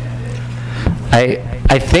understand it.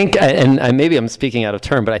 I think, and maybe I'm speaking out of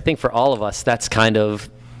turn, but I think for all of us, that's kind of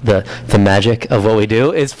the magic of what we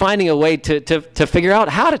do, is finding a way to figure out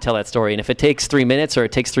how to tell that story. And if it takes 3 minutes or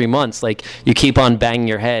it takes 3 months, you keep on banging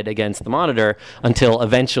your head against the monitor until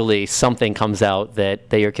eventually something comes out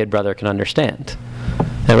that your kid brother can understand.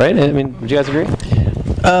 Is that right? I mean, would you guys agree?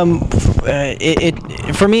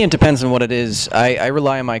 For me, it depends on what it is. I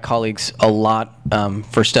rely on my colleagues a lot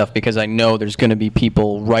for stuff because I know there's going to be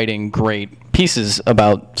people writing great pieces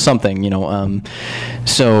about something.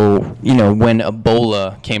 So when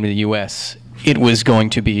Ebola came to the U.S., it was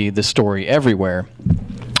going to be the story everywhere.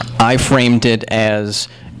 I framed it as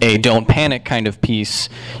a don't panic kind of piece,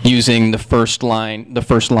 using the first line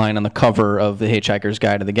on the cover of The Hitchhiker's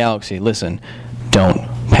Guide to the Galaxy. Listen, don't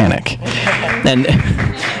panic.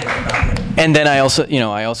 And then I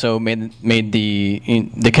also made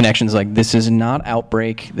the connections, like, this is not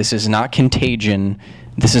Outbreak, this is not Contagion,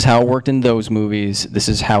 this is how it worked in those movies, this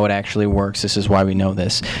is how it actually works, this is why we know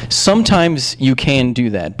this. Sometimes you can do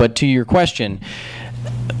that, but to your question,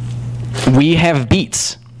 we have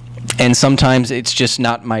beats. And sometimes it's just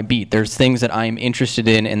not my beat. There's things that I'm interested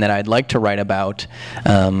in and that I'd like to write about,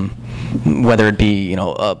 whether it be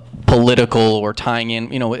political or tying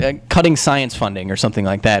in, cutting science funding or something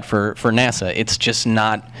like that for NASA. It's just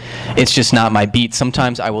not my beat.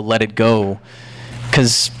 Sometimes I will let it go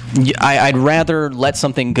because I'd rather let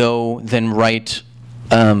something go than write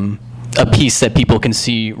a piece that people can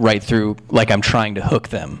see right through, like I'm trying to hook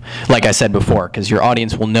them, like I said before, because your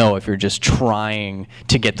audience will know if you're just trying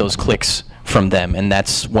to get those clicks from them, and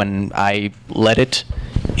that's when I let it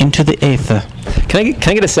into the ether. Can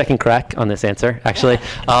I get a second crack on this answer, actually?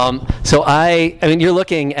 So I mean, you're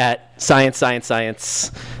looking at science,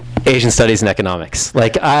 Asian studies, and economics.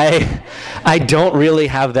 I don't really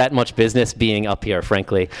have that much business being up here,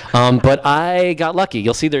 frankly. But I got lucky.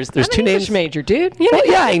 You'll see there's I'm two an names. English major, dude. Well,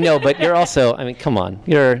 yeah, I know, but you're also, I mean, come on.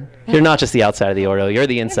 You're not just the outside of the Oreo, you're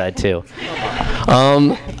the inside too.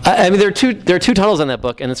 I mean, there are two titles on that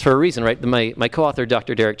book, and it's for a reason, right? My co-author,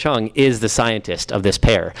 Dr. Derek Cheung, is the scientist of this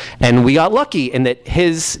pair, and we got lucky in that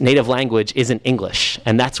his native language isn't English,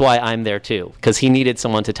 and that's why I'm there too, because he needed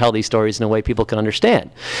someone to tell these stories in a way people can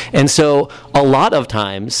understand. And so a lot of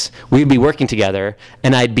times we'd be working together,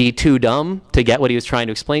 and I'd be too dumb to get what he was trying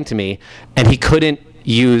to explain to me, and he couldn't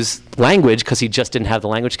use language because he just didn't have the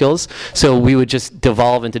language skills, so we would just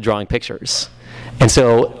devolve into drawing pictures. And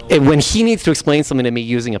so when he needs to explain something to me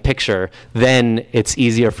using a picture, then it's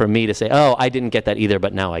easier for me to say, oh, I didn't get that either,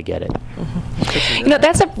 but now I get it. Mm-hmm.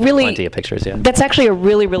 That's a really plenty of pictures, yeah. That's actually a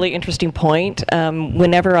really, really interesting point.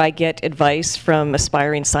 Whenever I get advice from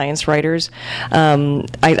aspiring science writers,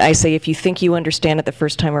 I say, if you think you understand it the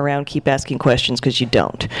first time around, keep asking questions, because you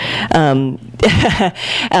don't.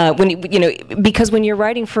 Because when you're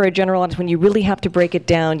writing for a general audience, when you really have to break it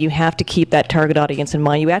down, you have to keep that target audience in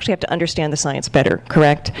mind. You actually have to understand the science better.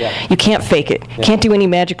 Correct? Yeah. You can't fake it. Yeah. Can't do any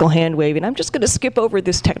magical hand waving. I'm just going to skip over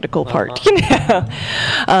this technical part.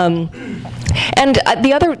 And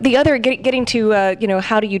the other getting to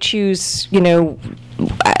how do you choose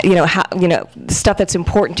stuff that's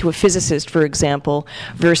important to a physicist, for example,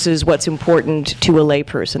 versus what's important to a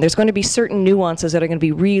layperson. There's going to be certain nuances that are going to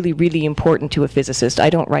be really, really important to a physicist. I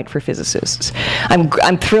don't write for physicists.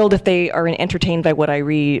 I'm thrilled if they are entertained by what I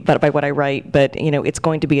read, by what I write, but it's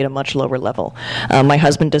going to be at a much lower level. My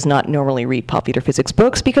husband does not normally read popular physics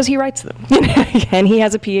books because he writes them, and he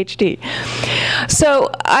has a PhD. So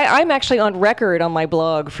I'm actually on record on my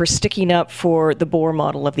blog for sticking up for the Bohr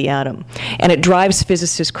model of the atom, and it drives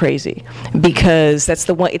physicists crazy because that's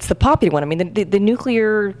the one. It's the popular one. I mean, the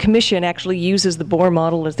Nuclear Commission actually uses the Bohr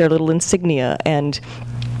model as their little insignia, and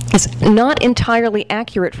it's not entirely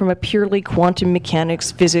accurate from a purely quantum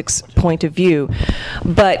mechanics physics point of view.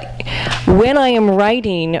 But when I am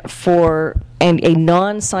writing for and a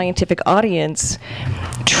non-scientific audience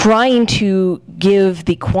trying to give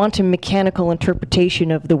the quantum mechanical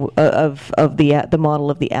interpretation of the model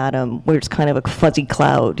of the atom, where it's kind of a fuzzy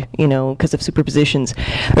cloud, because of superpositions.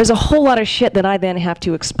 There's a whole lot of shit that I then have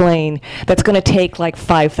to explain that's going to take like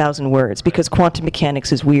 5,000 words, because quantum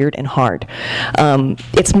mechanics is weird and hard.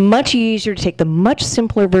 It's much easier to take the much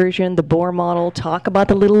simpler version, the Bohr model, talk about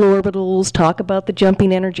the little orbitals, talk about the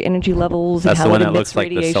jumping energy levels, That's and how the one it that emits looks like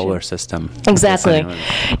radiation. the solar system. Exactly.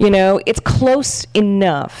 It's close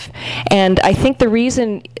enough. And I think the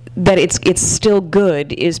reason that it's still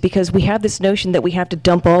good is because we have this notion that we have to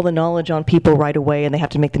dump all the knowledge on people right away and they have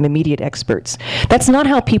to make them immediate experts. That's not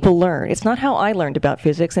how people learn. It's not how I learned about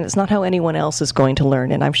physics, and it's not how anyone else is going to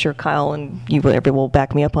learn. And I'm sure Kyle and you will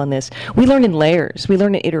back me up on this. We learn in layers. We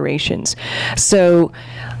learn in iterations. So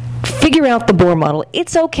figure out the Bohr model.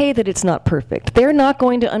 It's okay that it's not perfect. They're not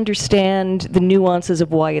going to understand the nuances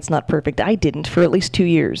of why it's not perfect. I didn't for at least 2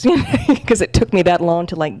 years, because it took me that long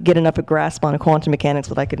to get enough a grasp on quantum mechanics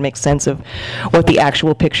that I could make sense of what the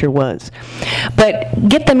actual picture was. But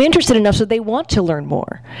get them interested enough so they want to learn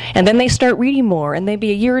more. And then they start reading more, and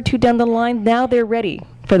maybe a year or two down the line, now they're ready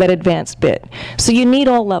for that advanced bit. So you need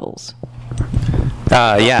all levels.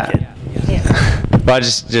 Yeah. Well,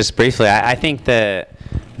 just briefly, I think the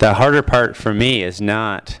harder part for me is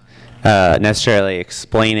not necessarily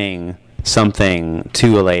explaining something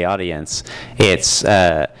to a lay audience. It's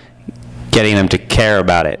getting them to care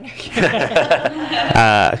about it.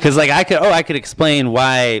 Because I could explain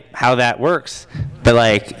how that works,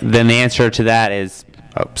 but then the answer to that is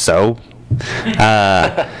so.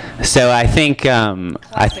 So I think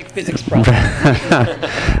Classic physics problem.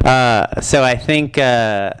 so I think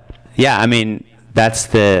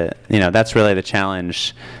that's really the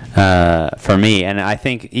challenge for me. And I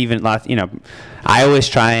think even I always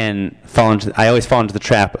fall into the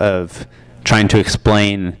trap of trying to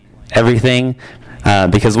explain everything,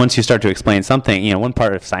 because once you start to explain something, one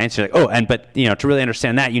part of science, you're like, but to really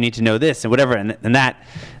understand that, you need to know this and whatever and that,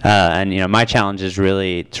 and my challenge is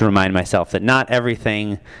really to remind myself that not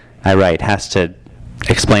everything I write has to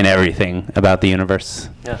explain everything about the universe.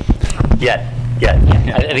 Yeah.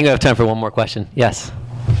 I think we have time for one more question. Yes.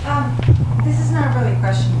 This is not really a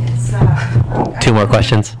question. It's Two more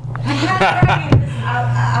questions. I'm throwing this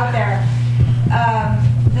out there.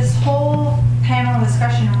 This whole panel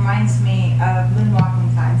discussion reminds me of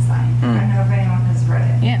Moonwalking Einstein. I don't know if anyone has read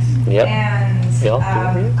it. Yes. Yep. And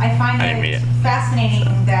I find it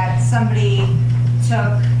fascinating that somebody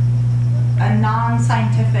took a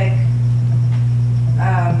non-scientific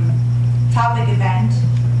topic event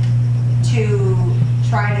to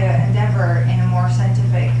try to endeavor in a more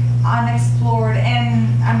scientific, unexplored, and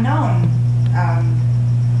unknown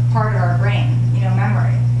part of our brain,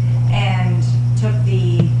 memory, and took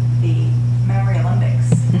the Memory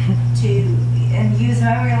Olympics and use the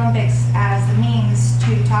Memory Olympics as the means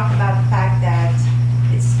to talk about the fact that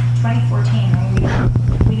it's 2014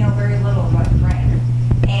 and we know very little about the brain,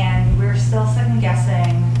 and we're still second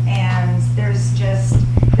guessing, and there's just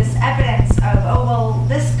this evidence of,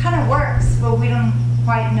 this kind of works, but we don't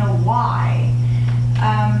quite know why.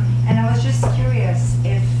 And I was just curious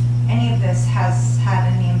if any of this has had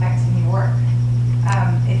any impact in your work.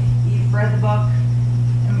 If you've read the book,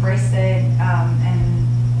 embraced it, and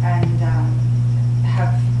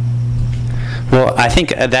have. Well, I think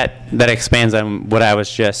that expands on what I was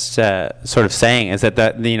just sort of saying, is that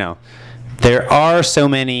there are so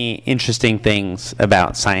many interesting things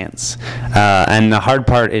about science, and the hard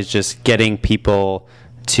part is just getting people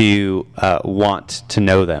to want to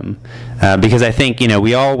know them, because I think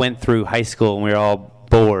we all went through high school and we were all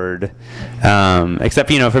bored,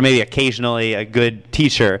 except for maybe occasionally a good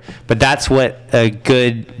teacher, but that's what a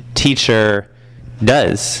good teacher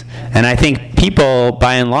does. And I think people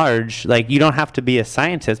by and large, you don't have to be a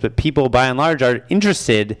scientist, but people by and large are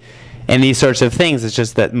interested in these sorts of things. It's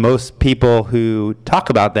just that most people who talk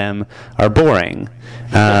about them are boring.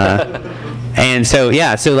 And so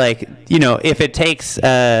if it takes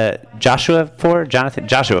Joshua Ford,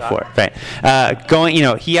 right? Going,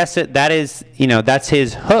 he has to. That's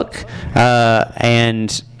his hook.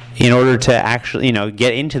 And in order to actually,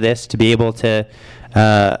 get into this, to be able to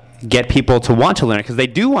get people to want to learn it, because they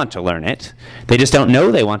do want to learn it. They just don't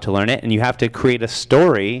know they want to learn it, and you have to create a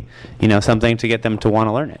story, something to get them to want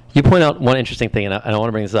to learn it. You point out one interesting thing, and I want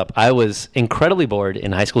to bring this up. I was incredibly bored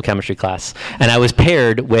in high school chemistry class, and I was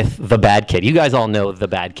paired with the bad kid. You guys all know the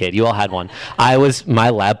bad kid. You all had one.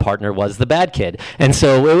 My lab partner was the bad kid. And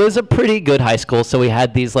so it was a pretty good high school, so we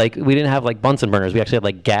had these, we didn't have, Bunsen burners. We actually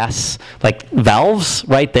had, gas, valves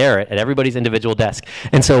right there at everybody's individual desk.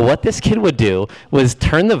 And so what this kid would do was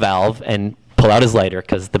turn the valve and pull out his lighter,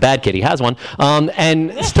 because the bad kid, he has one,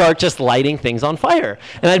 and start just lighting things on fire.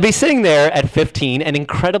 And I'd be sitting there at 15 and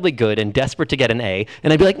incredibly good and desperate to get an A,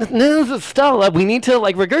 and I'd be like, no, stop, we need to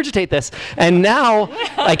like regurgitate this. And now,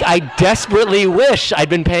 like, I desperately wish I'd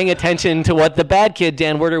been paying attention to what the bad kid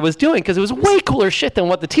Dan Werder was doing, because it was way cooler shit than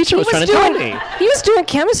what the teacher was trying to tell me. He was doing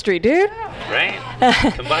chemistry, dude. Right?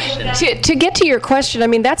 Combustion. To get to your question, I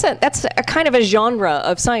mean, that's a kind of a genre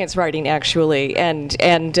of science writing, actually, and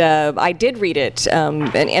I did read it,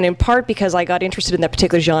 and in part because I got interested in that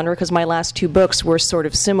particular genre, because my last two books were sort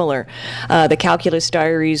of similar. The Calculus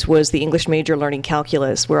Diaries was the English major learning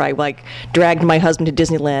calculus, where I like dragged my husband to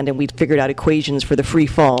Disneyland and we figured out equations for the free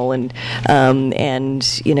fall, and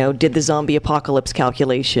did the zombie apocalypse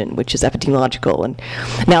calculation, which is epidemiological, and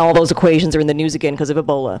now all those equations are in the news again because of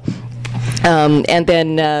Ebola. And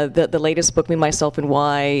then the latest book, Me, Myself, and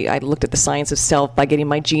Why, I looked at the science of self by getting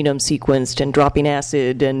my genome sequenced and dropping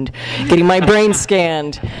acid and getting my brain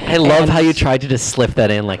scanned. I love how you tried to just slip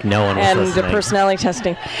that in like no one was listening. And the personality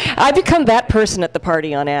testing. I become that person at the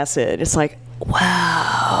party on acid. It's like,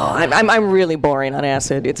 wow, I'm really boring on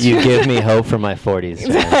acid. You give me hope for my 40s.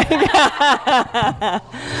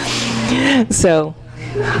 So...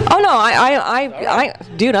 Oh no, I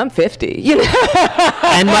dude, I'm 50. You know?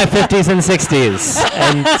 And my 50s and 60s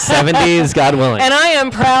and 70s, God willing. And I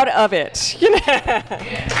am proud of it. You know?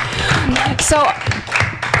 So,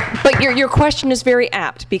 but your question is very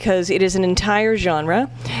apt, because it is an entire genre,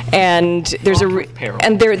 and there's and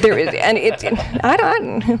it I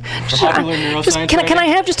don't Popular neuroscience. Can I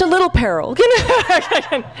have just a little peril? You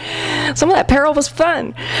know? Some of that peril was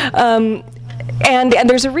fun. And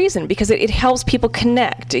there's a reason, because it helps people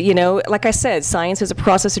connect. You know, like I said, science is a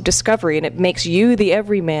process of discovery, and it makes you the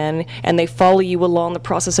everyman, and they follow you along the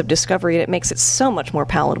process of discovery, and it makes it so much more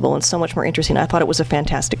palatable and so much more interesting. I thought it was a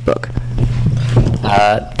fantastic book.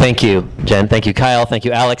 Thank you, Jen. Thank you, Kyle. Thank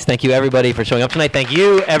you, Alex. Thank you, everybody, for showing up tonight. Thank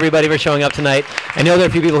you, everybody, for showing up tonight. I know there are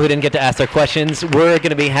a few people who didn't get to ask their questions. We're going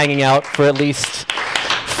to be hanging out for at least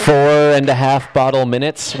 4.5 bottle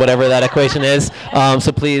minutes, whatever that equation is.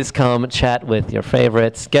 So please come chat with your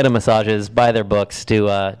favorites, get them massages, buy their books, do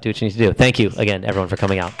what you need to do. Thank you again, everyone, for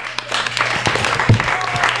coming out.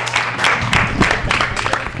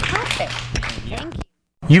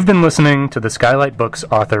 You've been listening to the Skylight Books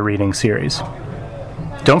author reading series.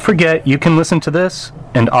 Don't forget, you can listen to this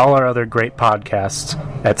and all our other great podcasts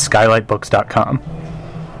at skylightbooks.com.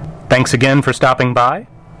 Thanks again for stopping by,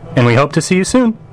 and we hope to see you soon.